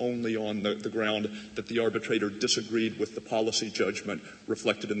explicable only on the ground that the arbitrator disagreed with the policy judgment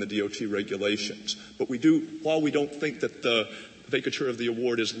reflected in the DOT regulations. But while we don't think that the vacature of the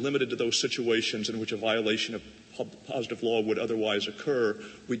award is limited to those situations in which a violation of positive law would otherwise occur,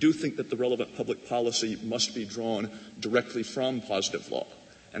 we do think that the relevant public policy must be drawn directly from positive law.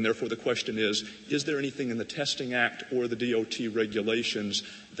 And therefore the question is there anything in the Testing Act or the DOT regulations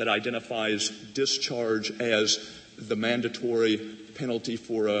that identifies discharge as the mandatory penalty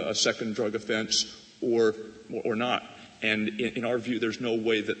for a second drug offense or not? And in our view, there's no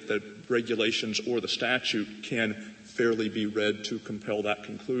way that the regulations or the statute can fairly be read to compel that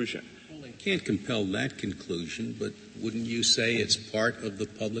conclusion. Well, they can't compel that conclusion, but wouldn't you say it's part of the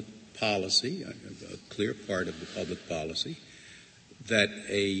public policy, a clear part of the public policy, that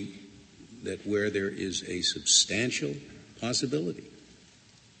where there is a substantial possibility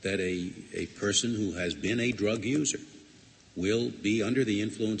that a person who has been a drug user will be under the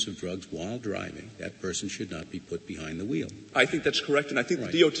influence of drugs while driving, that person should not be put behind the wheel? I think that's correct, and I think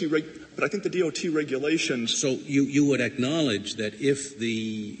the DOT regulations. So you would acknowledge that if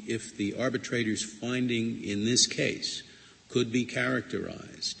the arbitrator's finding in this case could be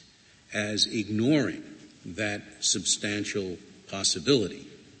characterized as ignoring that substantial possibility,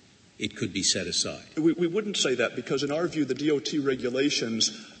 it could be set aside. We wouldn't say that, because in our view, the DOT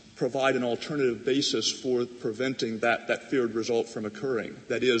regulations provide an alternative basis for preventing that feared result from occurring.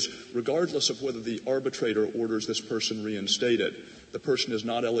 That is, regardless of whether the arbitrator orders this person reinstated, the person is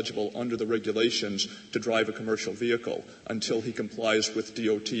not eligible under the regulations to drive a commercial vehicle until he complies with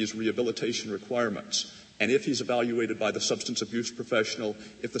DOT's rehabilitation requirements. And if he's evaluated by the substance abuse professional,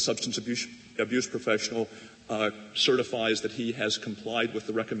 if the substance abuse professional certifies that he has complied with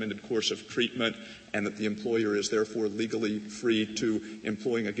the recommended course of treatment and that the employer is therefore legally free to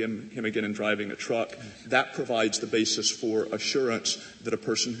employing him again in driving a truck, that provides the basis for assurance that a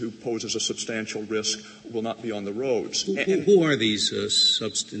person who poses a substantial risk will not be on the roads. Who are these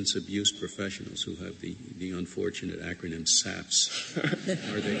substance abuse professionals who have the unfortunate acronym SAPs?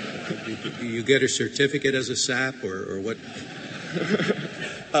 Do you get a certificate as a SAP or what?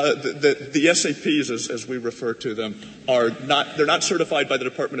 The SAPs, as we refer to them, they're not certified by the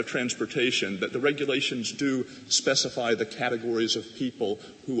Department of Transportation. The regulations do specify the categories of people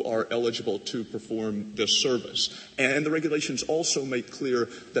who are eligible to perform this service. And the regulations also make clear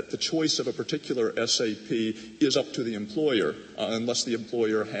that the choice of a particular SAP is up to the employer, unless the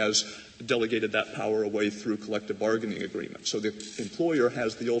employer has delegated that power away through collective bargaining agreements. So the employer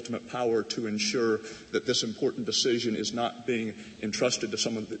has the ultimate power to ensure that this important decision is not being entrusted to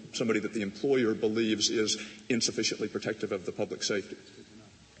somebody that the employer believes is insufficiently protective of the public safety.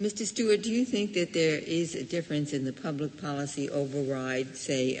 Mr. Stewart, do you think that there is a difference in the public policy override,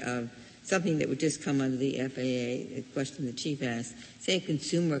 say, something that would just come under the FAA, a question the Chief asked, say a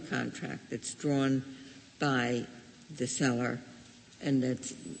consumer contract that's drawn by the seller and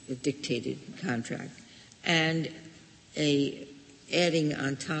that's a dictated contract, and adding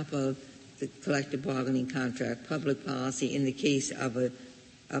on top of the collective bargaining contract public policy in the case of an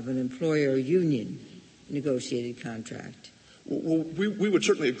employer union negotiated contract? Well, we would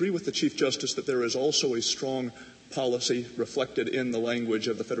certainly agree with the Chief Justice that there is also a strong policy reflected in the language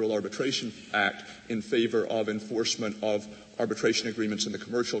of the Federal Arbitration Act in favor of enforcement of arbitration agreements in the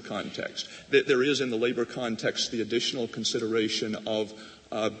commercial context. There is in the labor context the additional consideration of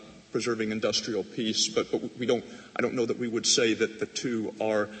preserving industrial peace, but I don't know that we would say that the two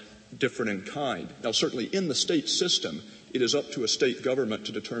are different in kind. Now, certainly in the state system, it is up to a state government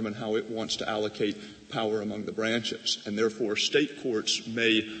to determine how it wants to allocate power among the branches, and therefore state courts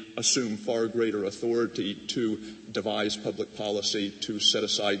may assume far greater authority to devise public policy, to set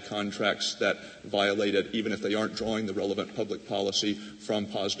aside contracts that violate it, even if they aren't drawing the relevant public policy from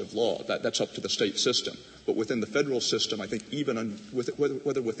positive law. That's up to the state system. But within the federal system, I think even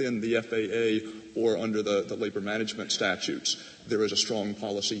whether within the FAA or under the labor management statutes, there is a strong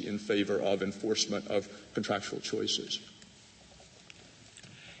policy in favor of enforcement of contractual choices.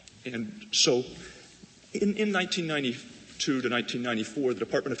 And so in 1992 to 1994, the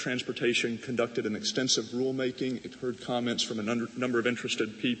Department of Transportation conducted an extensive rulemaking. It heard comments from a number of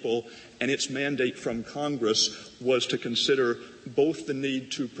interested people, and its mandate from Congress was to consider both the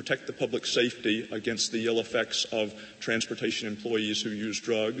need to protect the public safety against the ill effects of transportation employees who use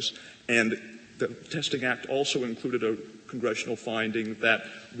drugs, and the Testing Act also included a congressional finding that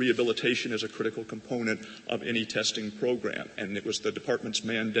rehabilitation is a critical component of any testing program, and it was the department's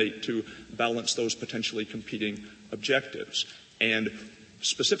mandate to balance those potentially competing objectives. And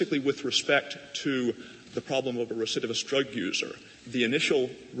specifically with respect to the problem of a recidivist drug user, the initial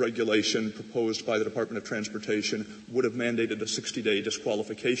regulation proposed by the Department of Transportation would have mandated a 60-day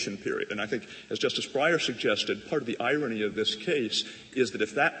disqualification period. And I think, as Justice Breyer suggested, part of the irony of this case is that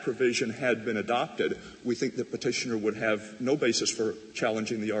if that provision had been adopted, we think the petitioner would have no basis for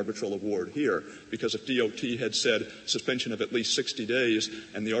challenging the arbitral award here, because if DOT had said suspension of at least 60 days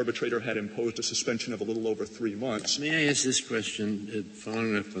and the arbitrator had imposed a suspension of a little over 3 months. May I ask this question,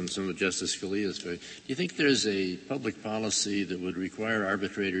 following up on some of Justice Scalia's question? Do you think there's a public policy that would require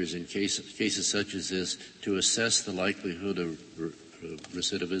arbitrators in cases such as this to assess the likelihood of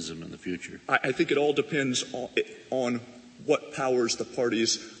recidivism in the future? I think it all depends on what powers the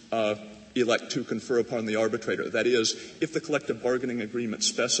parties elect to confer upon the arbitrator. That is, if the collective bargaining agreement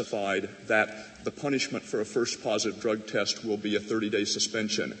specified that the punishment for a first positive drug test will be a 30-day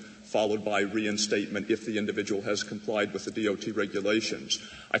suspension, followed by reinstatement if the individual has complied with the DOT regulations,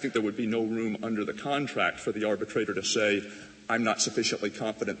 I think there would be no room under the contract for the arbitrator to say, I'm not sufficiently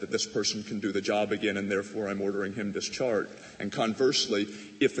confident that this person can do the job again, and therefore I'm ordering him discharged. And conversely,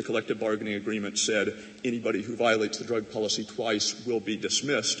 if the collective bargaining agreement said anybody who violates the drug policy twice will be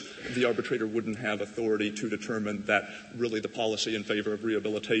dismissed, the arbitrator wouldn't have authority to determine that really the policy in favor of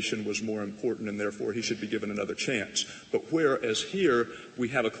rehabilitation was more important and therefore he should be given another chance. But whereas here we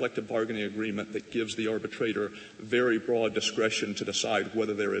have a collective bargaining agreement that gives the arbitrator very broad discretion to decide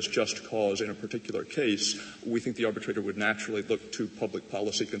whether there is just cause in a particular case, we think the arbitrator would naturally look to public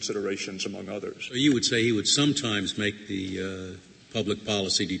policy considerations, among others. So you would say he would sometimes make the public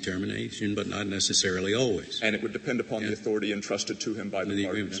policy determination, but not necessarily always. And it would depend upon the authority entrusted to him by the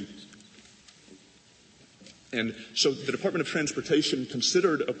parties. And so the Department of Transportation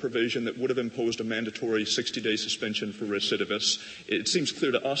considered a provision that would have imposed a mandatory 60-day suspension for recidivists. It seems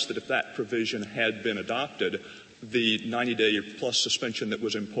clear to us that if that provision had been adopted, the 90-day plus suspension that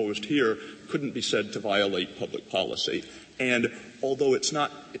was imposed here couldn't be said to violate public policy. And although it's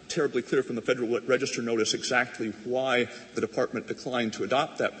not terribly clear from the Federal Register notice exactly why the Department declined to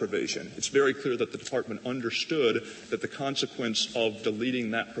adopt that provision, it's very clear that the Department understood that the consequence of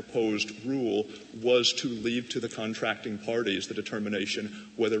deleting that proposed rule was to leave to the contracting parties the determination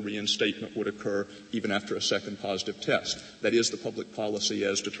whether reinstatement would occur even after a second positive test. That is the public policy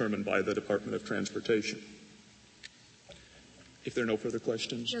as determined by the Department of Transportation. If there are no further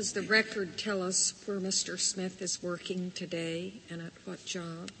questions. Does the record tell us where Mr. Smith is working today and at what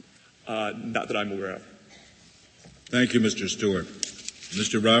job? Not that I'm aware of. Thank you, Mr. Stewart.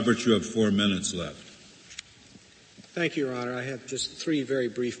 Mr. Roberts, you have 4 minutes left. Thank you, Your Honor. I have just 3 very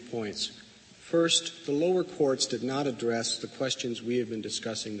brief points. First, the lower courts did not address the questions we have been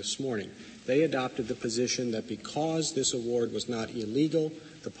discussing this morning. They adopted the position that because this award was not illegal,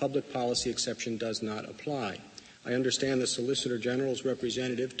 the public policy exception does not apply. I understand the Solicitor General's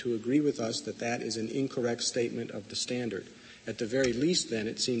representative to agree with us that that is an incorrect statement of the standard. At the very least, then,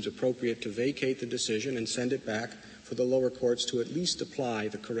 it seems appropriate to vacate the decision and send it back for the lower courts to at least apply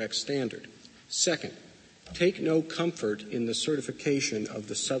the correct standard. Second, take no comfort in the certification of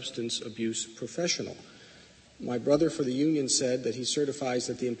the substance abuse professional. My brother for the union said that he certifies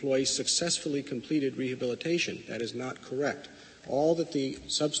that the employee successfully completed rehabilitation. That is not correct. All that the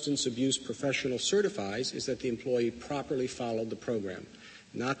substance abuse professional certifies is that the employee properly followed the program.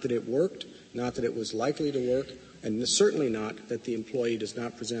 Not that it worked, not that it was likely to work, and certainly not that the employee does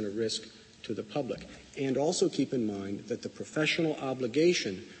not present a risk to the public. And also keep in mind that the professional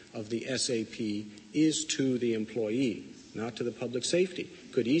obligation of the SAP is to the employee, not to the public safety.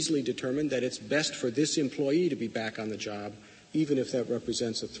 Could easily determine that it's best for this employee to be back on the job, even if that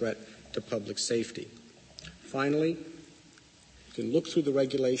represents a threat to public safety. Finally, you can look through the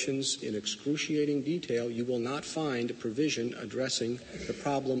regulations in excruciating detail. You will not find a provision addressing the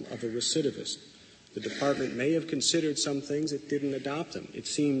problem of a recidivist. The Department may have considered some things, it didn't adopt them. It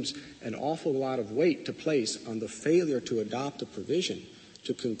seems an awful lot of weight to place on the failure to adopt a provision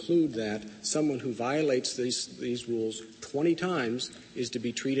to conclude that someone who violates these rules 20 times is to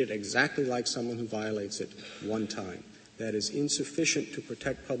be treated exactly like someone who violates it 1 time. That is insufficient to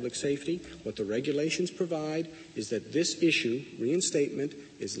protect public safety. What the regulations provide is that this issue, reinstatement,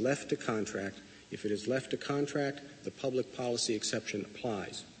 is left to contract. If it is left to contract, the public policy exception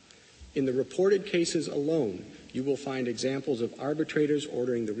applies. In the reported cases alone, you will find examples of arbitrators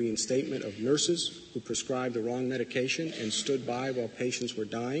ordering the reinstatement of nurses who prescribed the wrong medication and stood by while patients were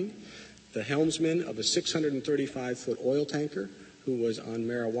dying, the helmsman of a 635-foot oil tanker who was on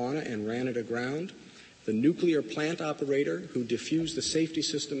marijuana and ran it aground, the nuclear plant operator who diffused the safety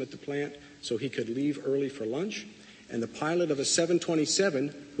system at the plant so he could leave early for lunch, and the pilot of a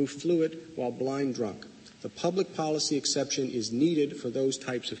 727 who flew it while blind drunk. The public policy exception is needed for those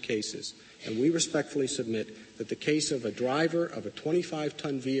types of cases, and we respectfully submit that the case of a driver of a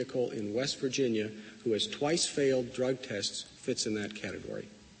 25-ton vehicle in West Virginia who has twice failed drug tests fits in that category.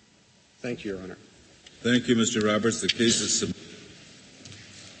 Thank you, Your Honor. Thank you, Mr. Roberts. The case is submitted.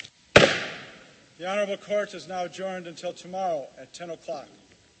 The Honorable Court is now adjourned until tomorrow at 10 o'clock.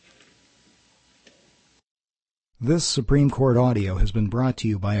 This Supreme Court audio has been brought to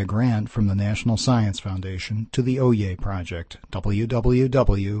you by a grant from the National Science Foundation to the OYE Project,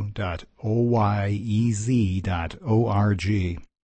 www.oyez.org.